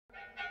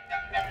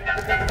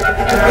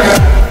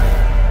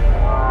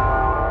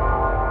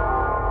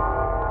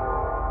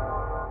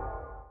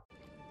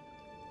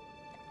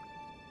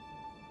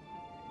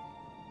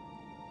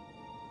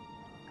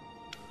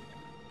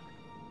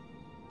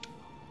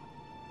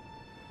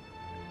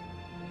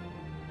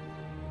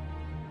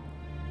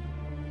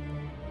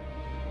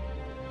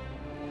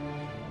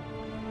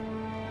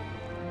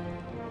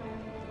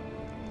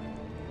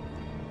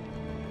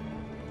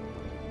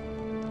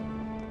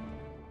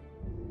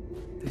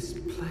This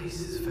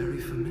place is very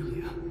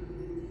familiar.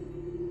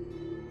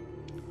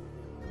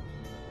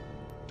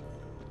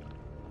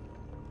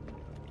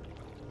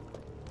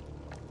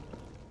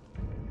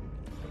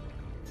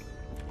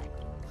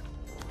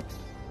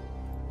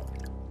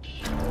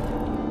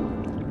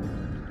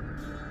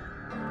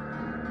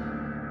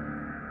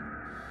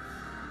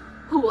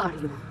 Who are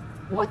you?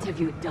 What have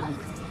you done?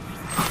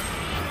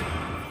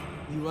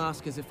 You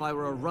ask as if I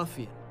were a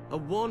ruffian, a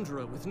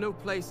wanderer with no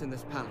place in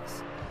this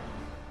palace.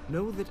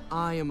 Know that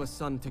I am a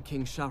son to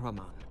King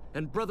Shahraman,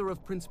 and brother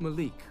of Prince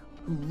Malik,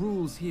 who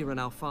rules here in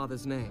our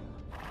father's name.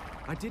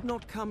 I did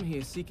not come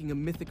here seeking a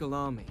mythical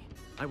army.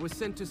 I was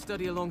sent to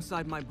study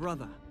alongside my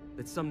brother,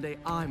 that someday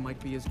I might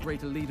be as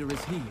great a leader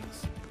as he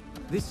is.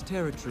 This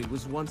territory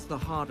was once the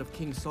heart of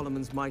King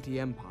Solomon's mighty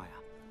empire.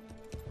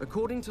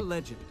 According to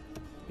legend,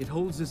 it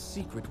holds a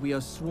secret we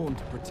are sworn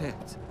to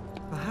protect.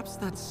 Perhaps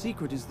that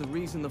secret is the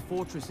reason the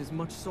fortress is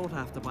much sought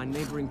after by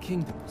neighboring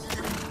kingdoms.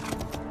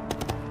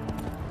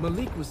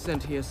 Malik was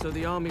sent here so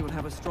the army would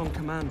have a strong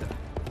commander,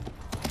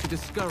 to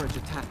discourage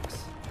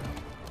attacks.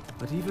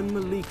 But even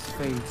Malik's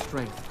famed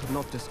strength could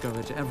not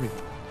discourage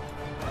everyone.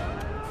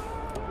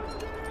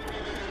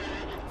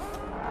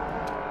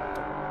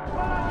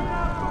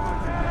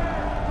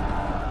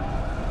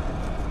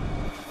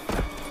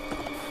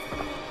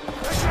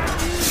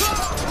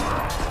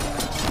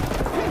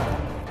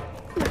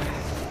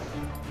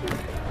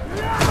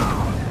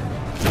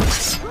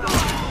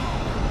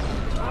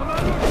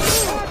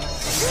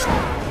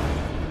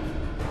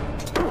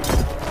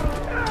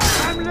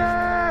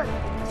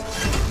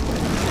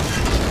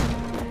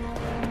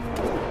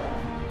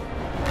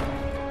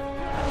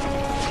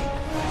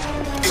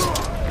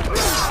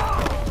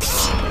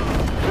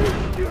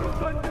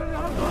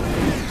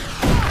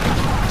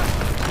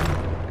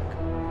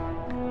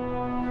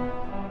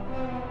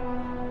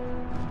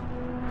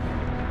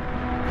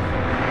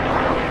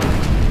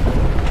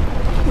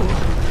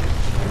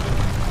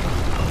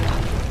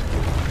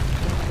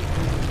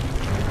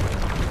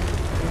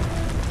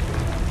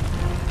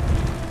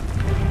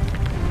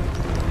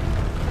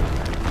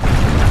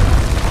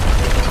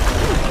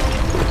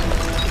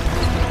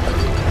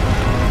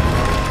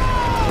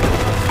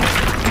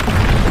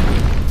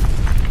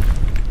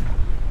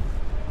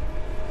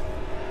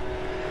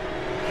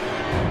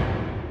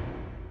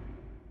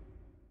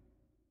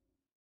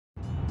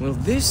 Well,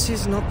 this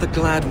is not the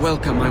glad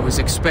welcome I was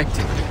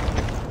expecting.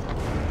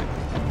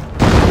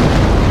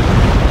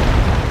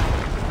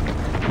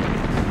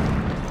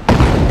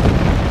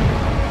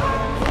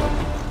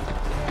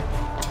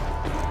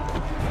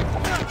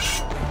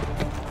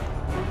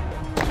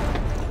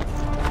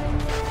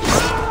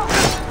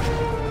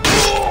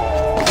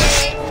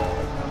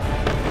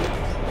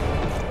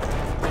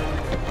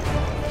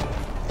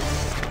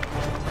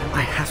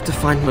 I have to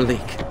find Malik.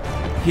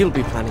 He'll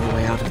be planning a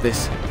way out of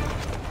this.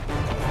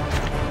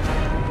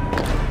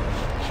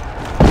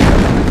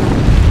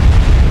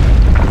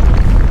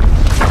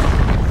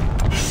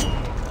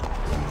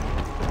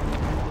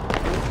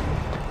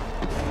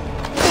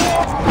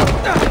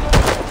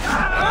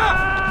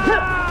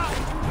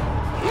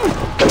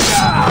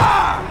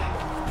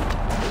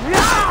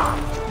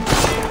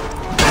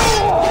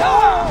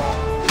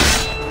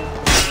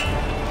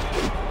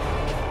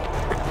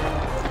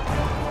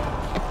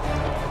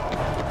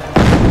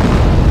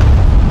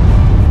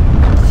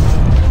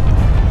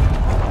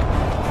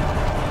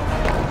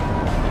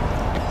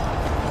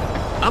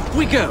 Up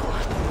we go!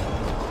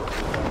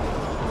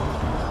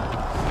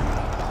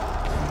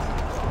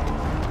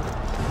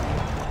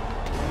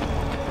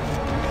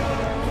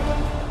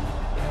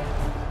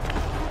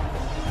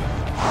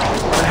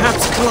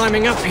 Perhaps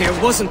climbing up here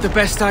wasn't the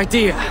best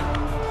idea. Of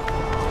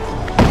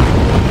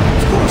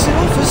course, it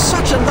offers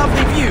such a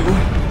lovely view.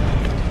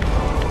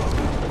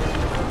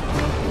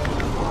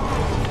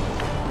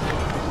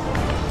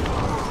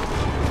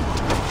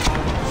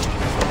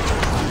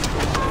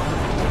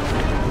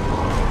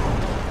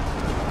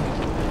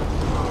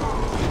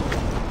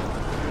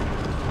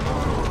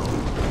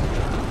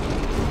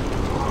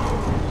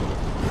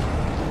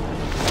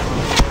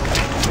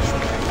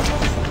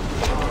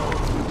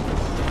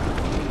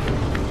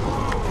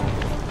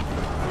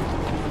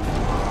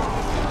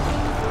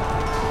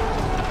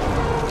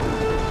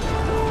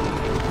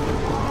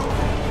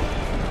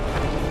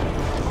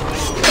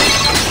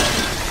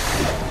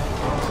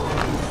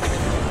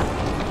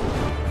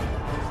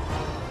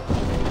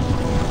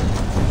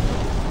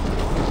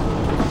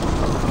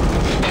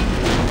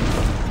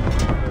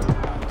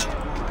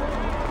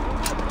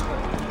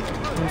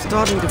 I'm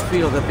starting to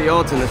feel that the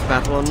odds in this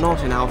battle are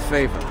not in our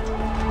favor.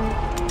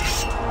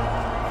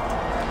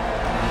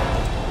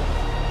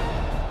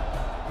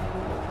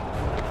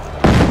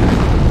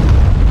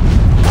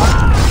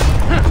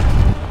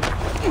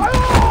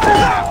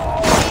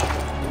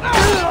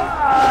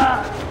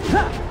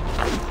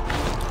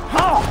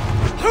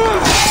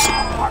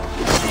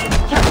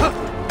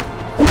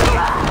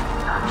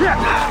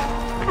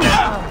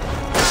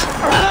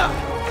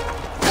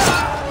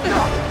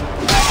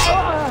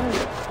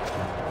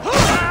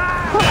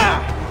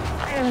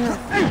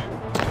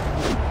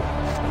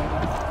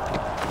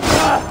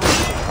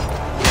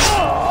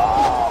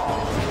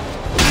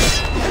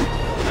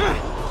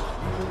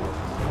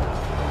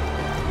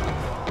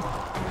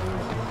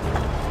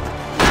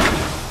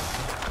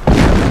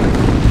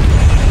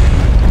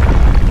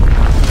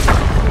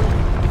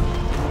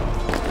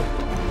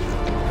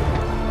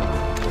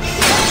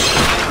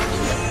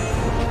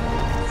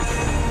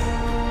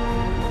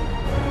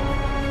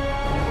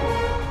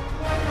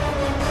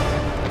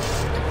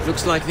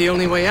 Looks like the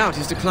only way out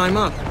is to climb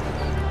up.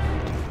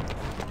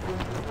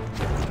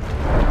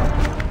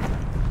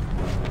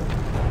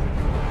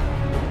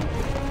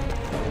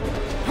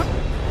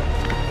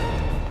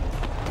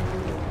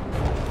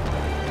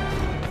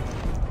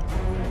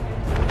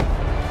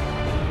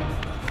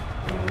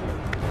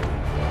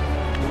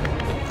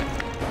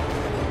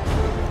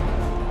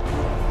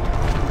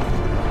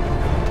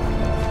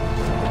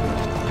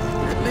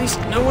 At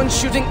least no one's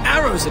shooting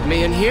arrows at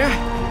me in here.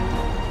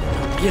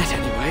 Not yet,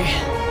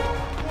 anyway.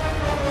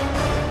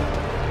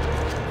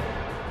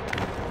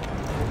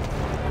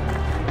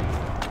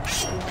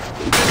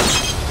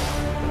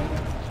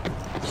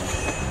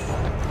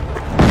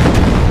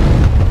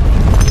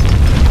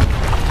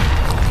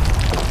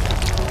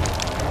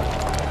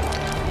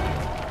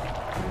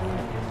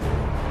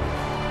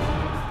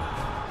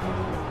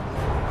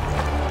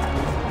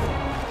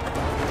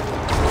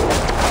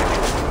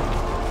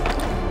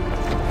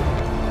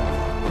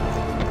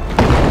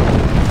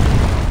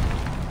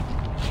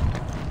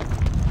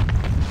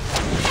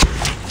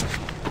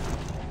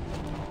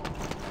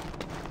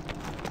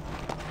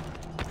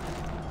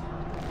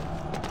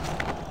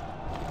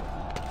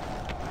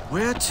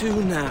 Where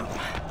to now?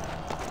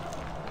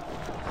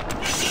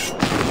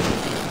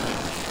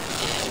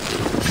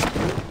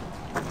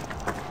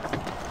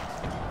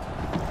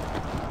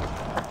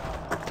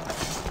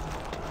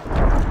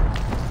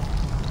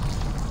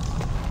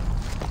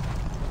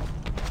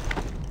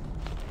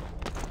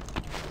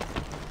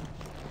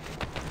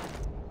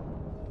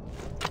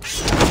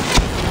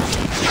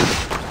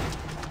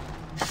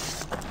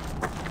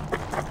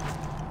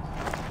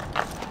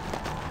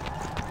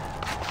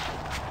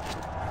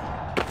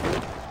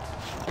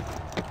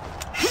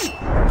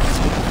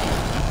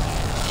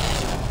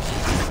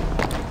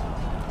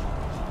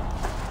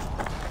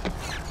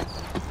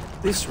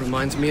 This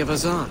reminds me of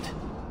Azad.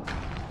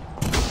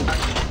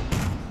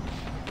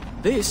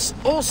 This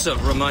also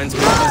reminds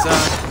me of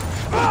Azad.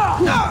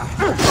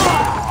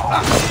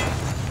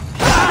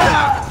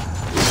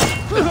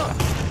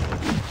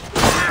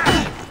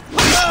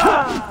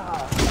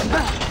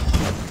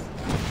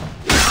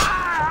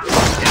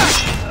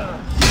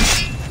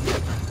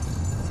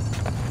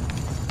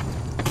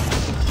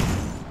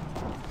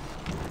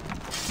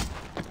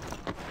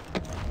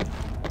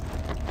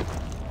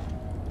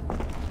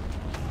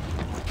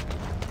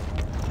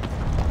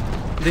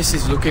 This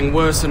is looking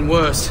worse and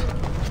worse.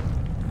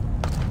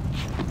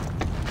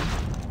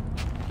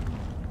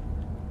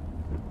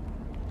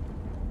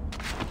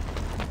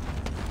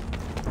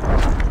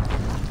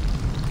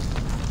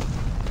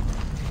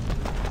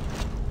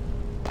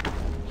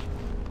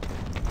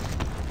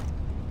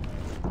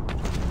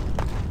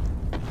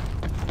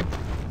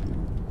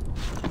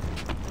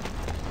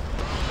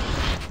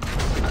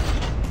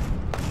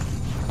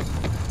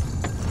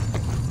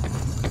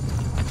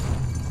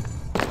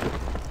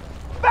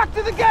 Back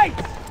to the gate!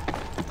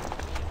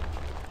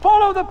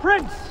 Follow the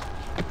prince!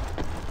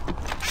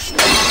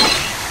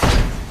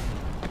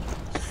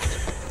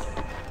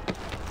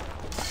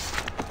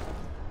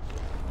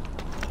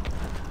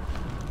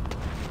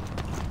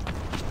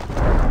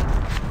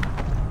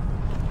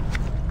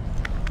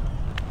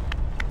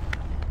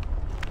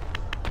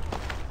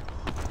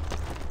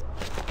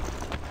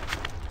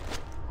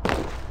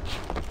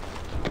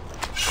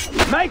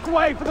 Make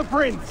way for the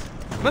prince!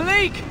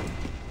 Malik!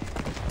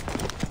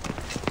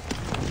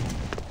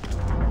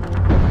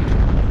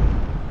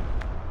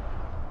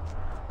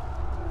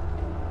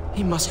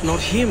 He must not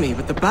hear me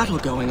with the battle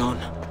going on.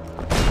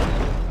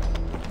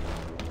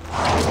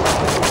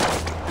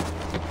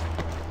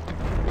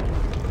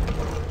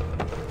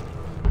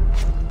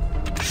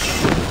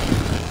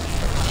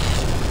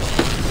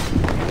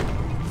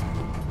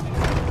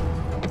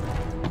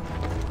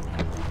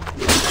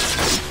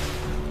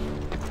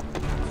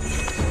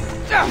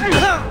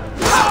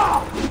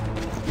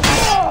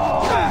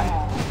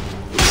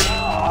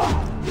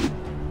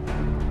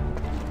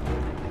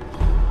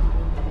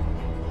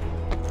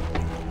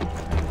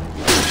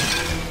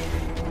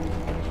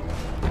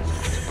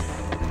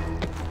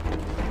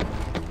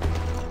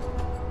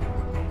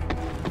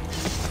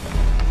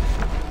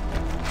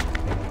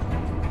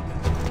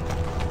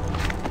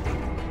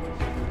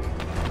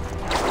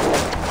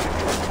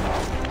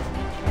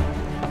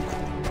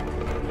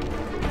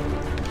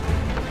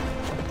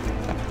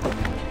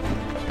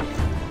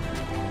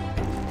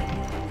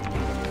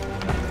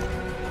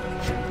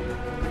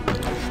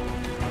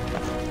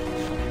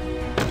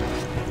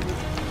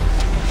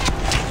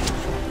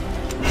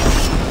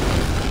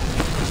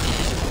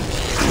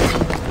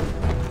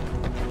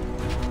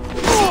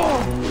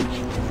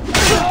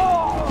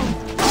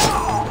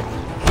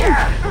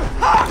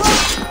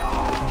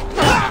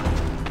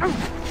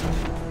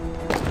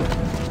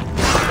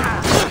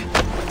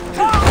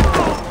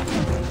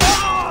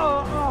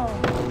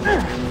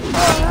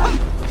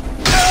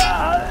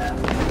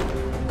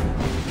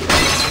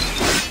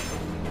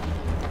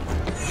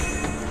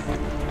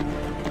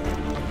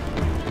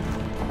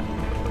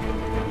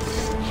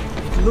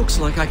 Looks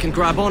like I can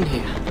grab on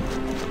here.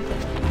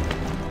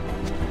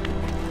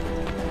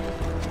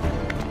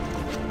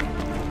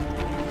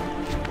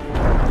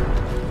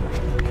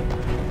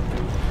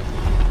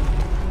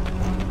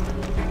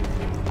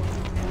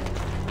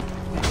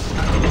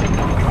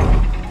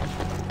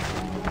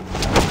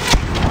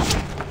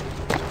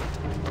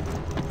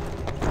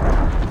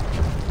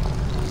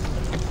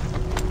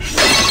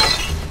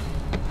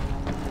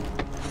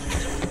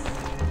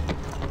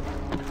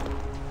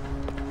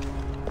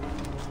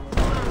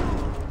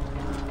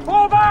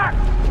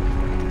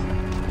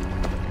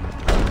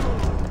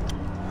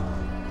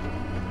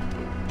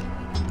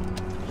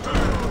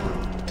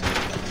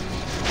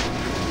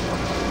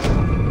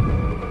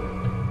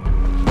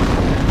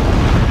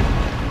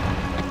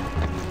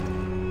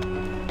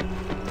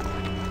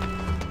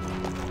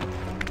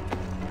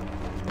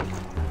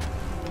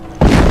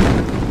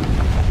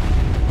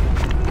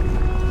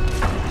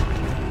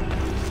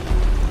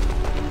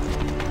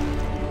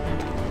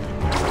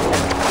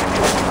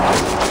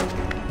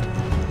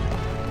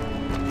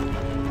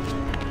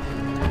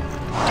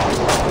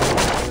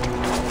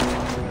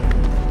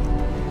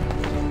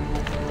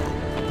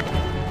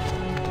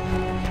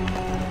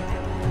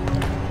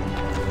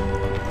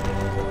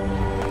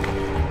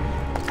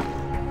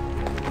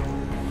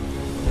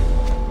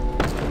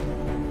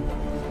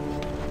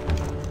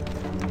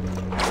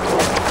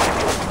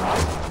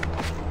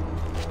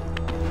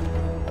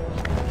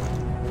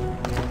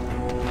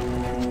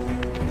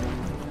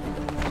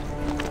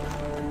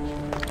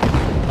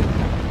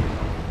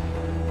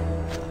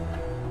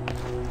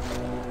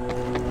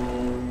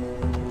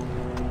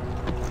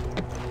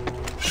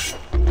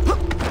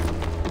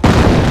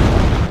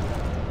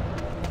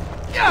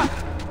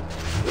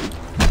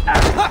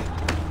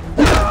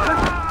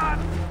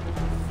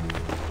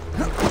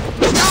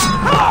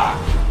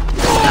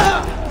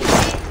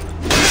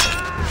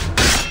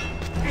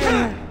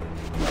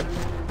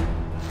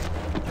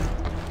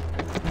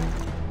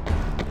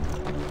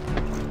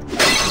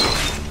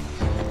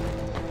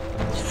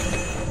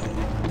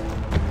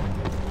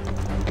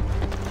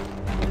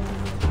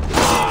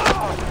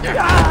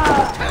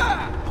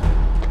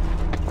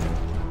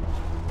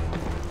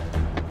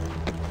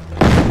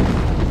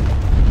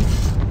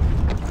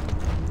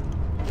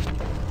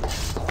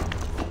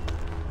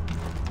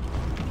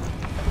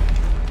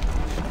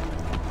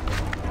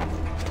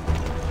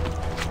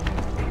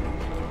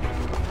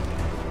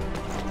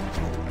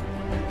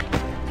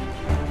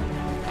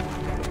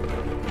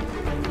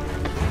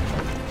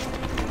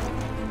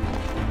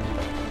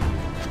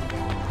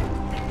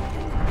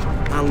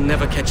 I'll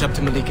never catch up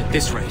to Malik at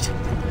this rate.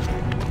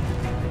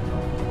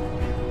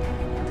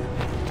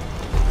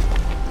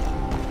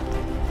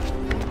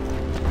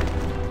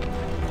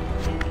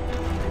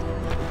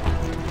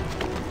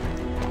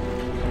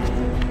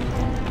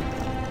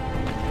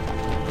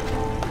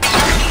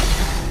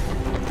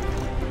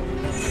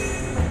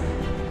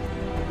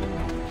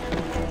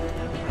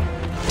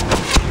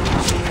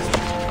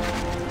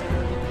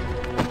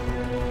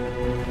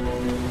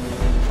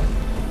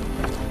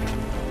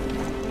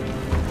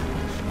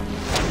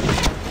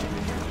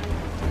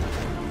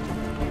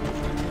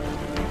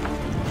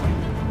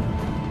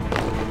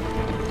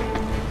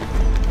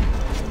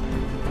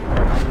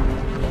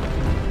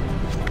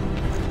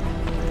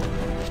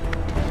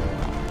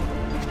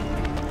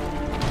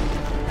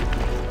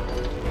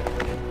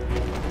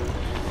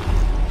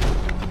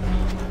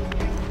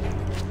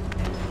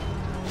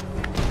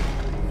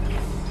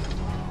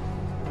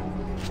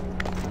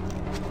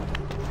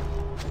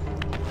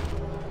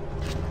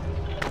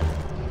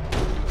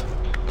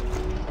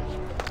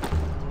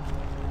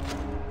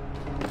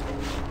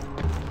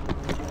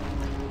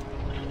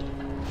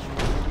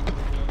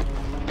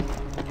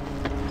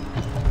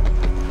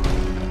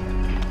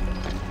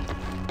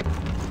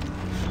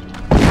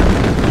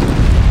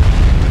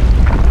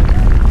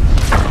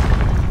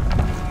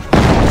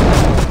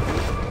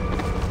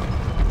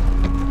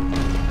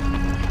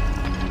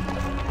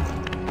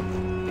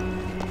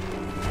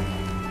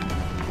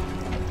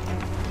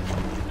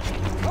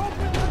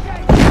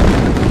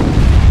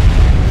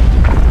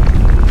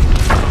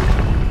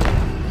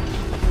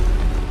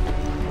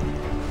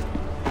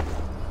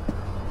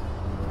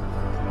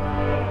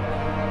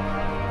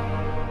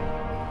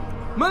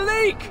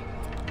 Malik!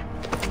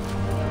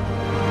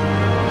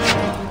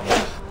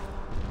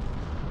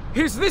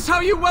 Is this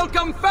how you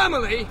welcome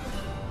family?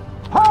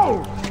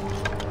 Hold!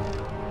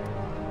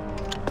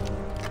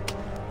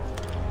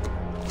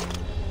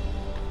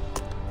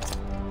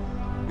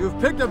 You've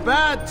picked a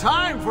bad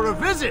time for a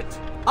visit.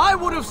 I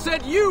would have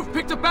said you've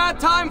picked a bad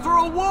time for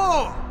a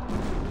war!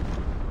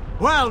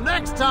 Well,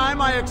 next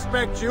time I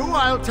expect you,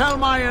 I'll tell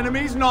my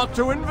enemies not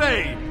to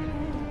invade.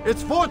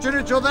 It's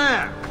fortunate you're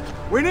there.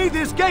 We need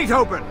this gate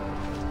open.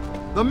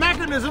 The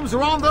mechanisms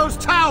are on those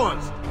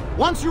towers.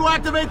 Once you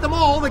activate them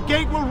all, the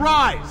gate will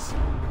rise.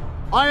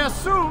 I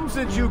assume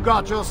since you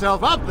got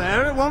yourself up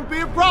there, it won't be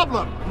a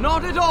problem.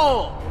 Not at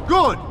all!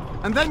 Good.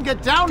 And then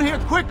get down here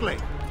quickly.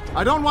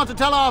 I don't want to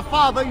tell our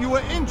father you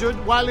were injured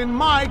while in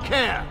my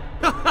care.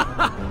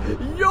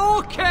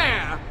 Your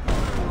care!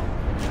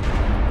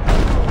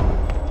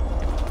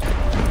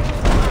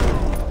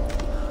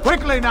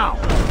 Quickly now!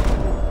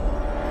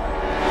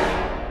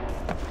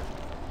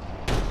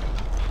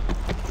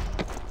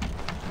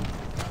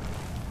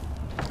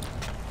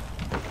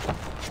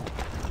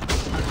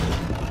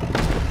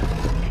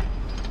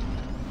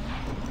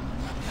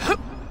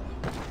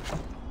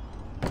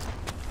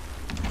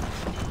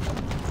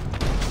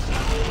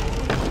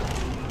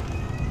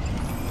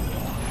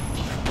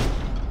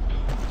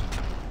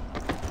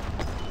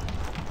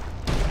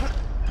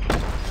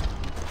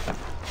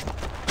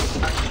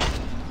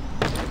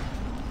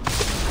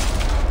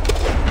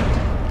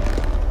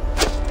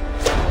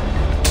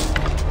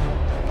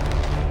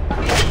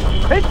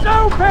 It's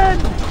open!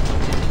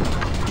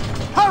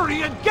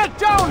 Hurry and get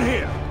down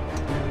here!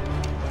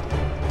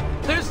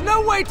 There's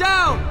no way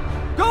down!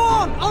 Go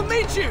on, I'll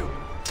meet you!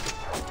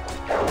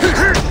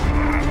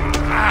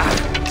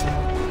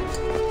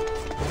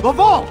 The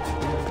vault!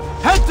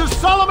 Head to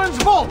Solomon's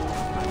vault!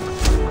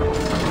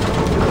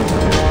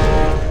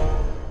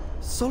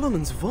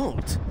 Solomon's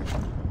vault?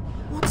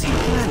 What's he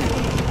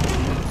planning?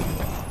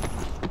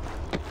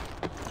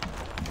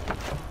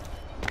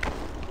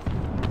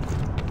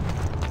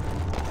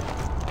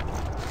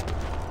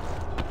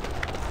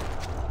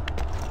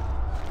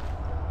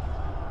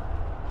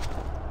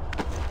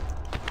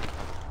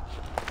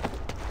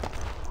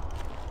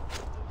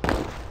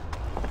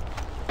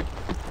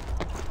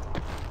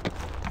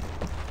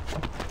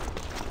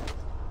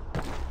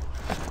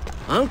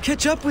 I'll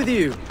catch up with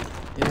you.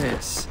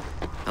 Yes.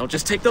 I'll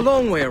just take the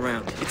long way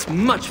around. It's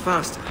much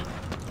faster.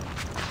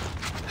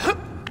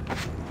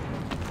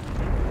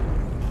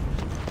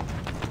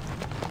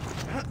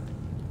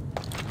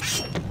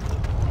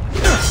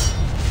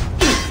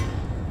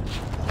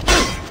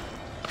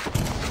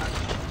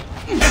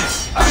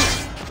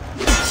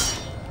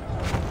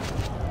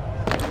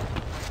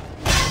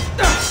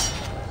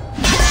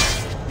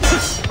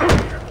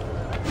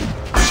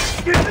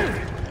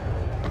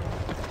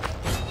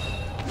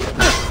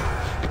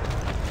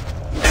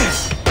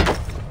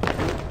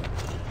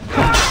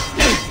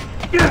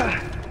 Yeah!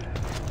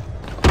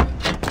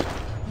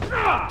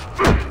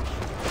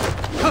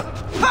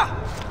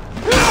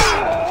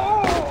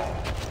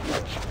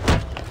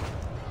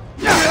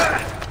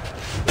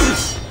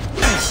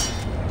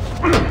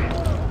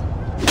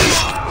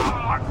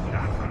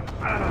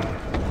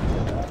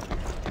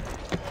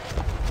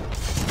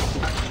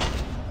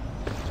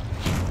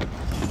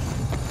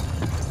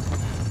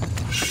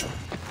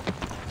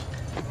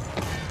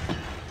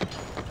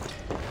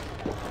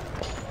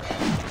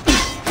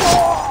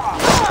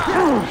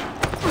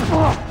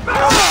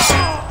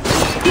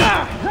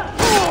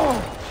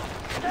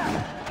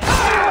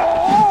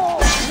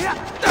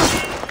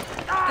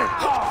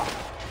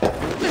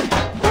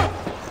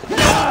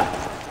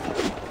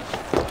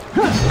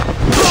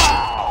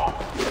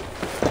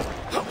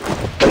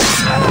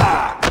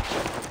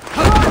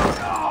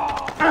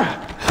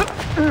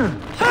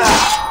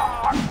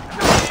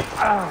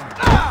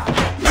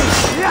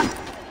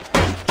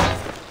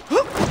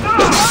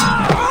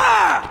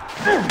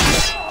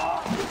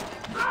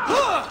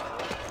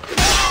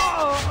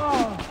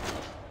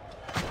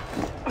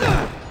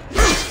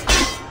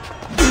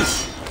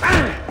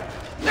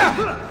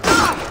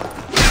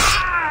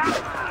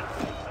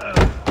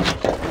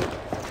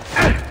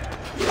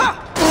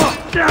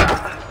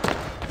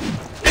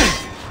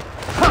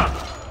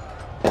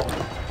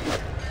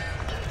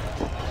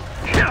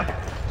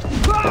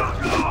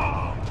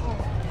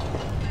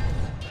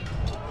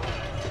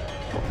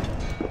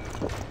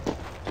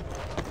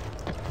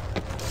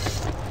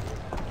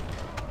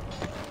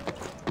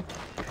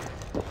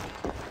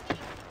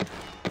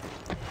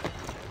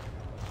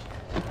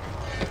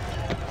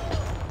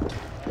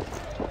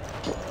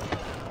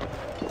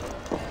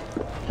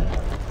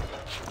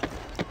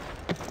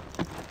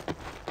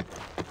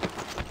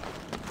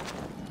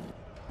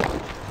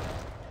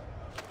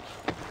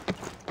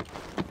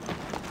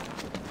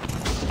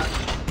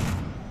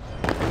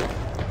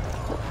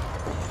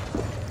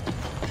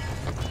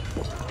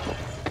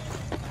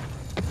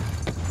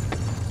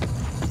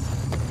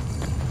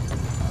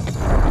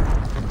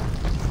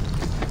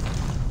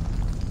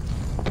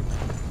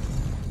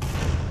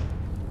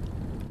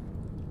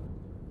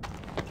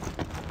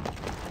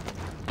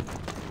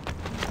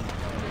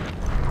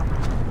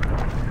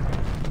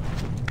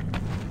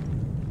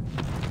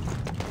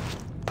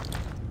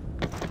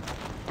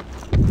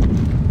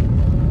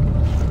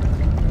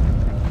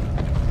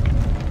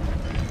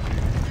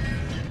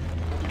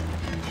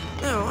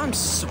 I'm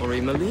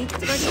sorry, Malik.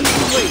 Did I keep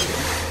you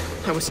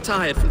waiting? I was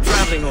tired from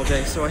traveling all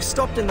day, so I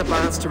stopped in the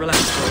baths to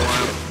relax for a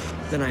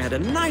while. Then I had a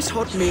nice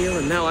hot meal,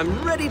 and now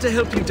I'm ready to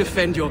help you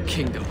defend your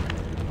kingdom.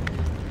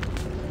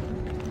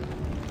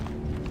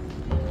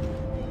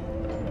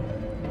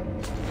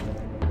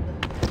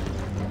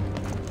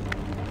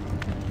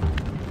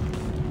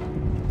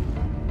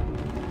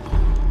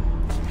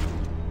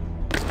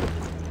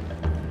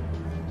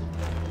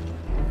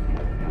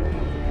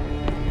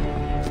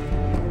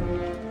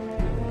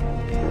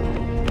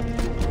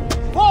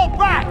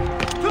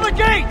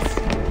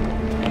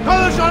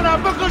 خودشان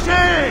هم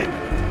بکشید!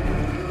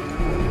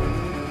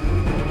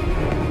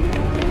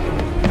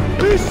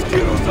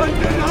 هیچکی رو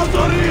زنده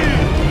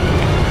نذارید!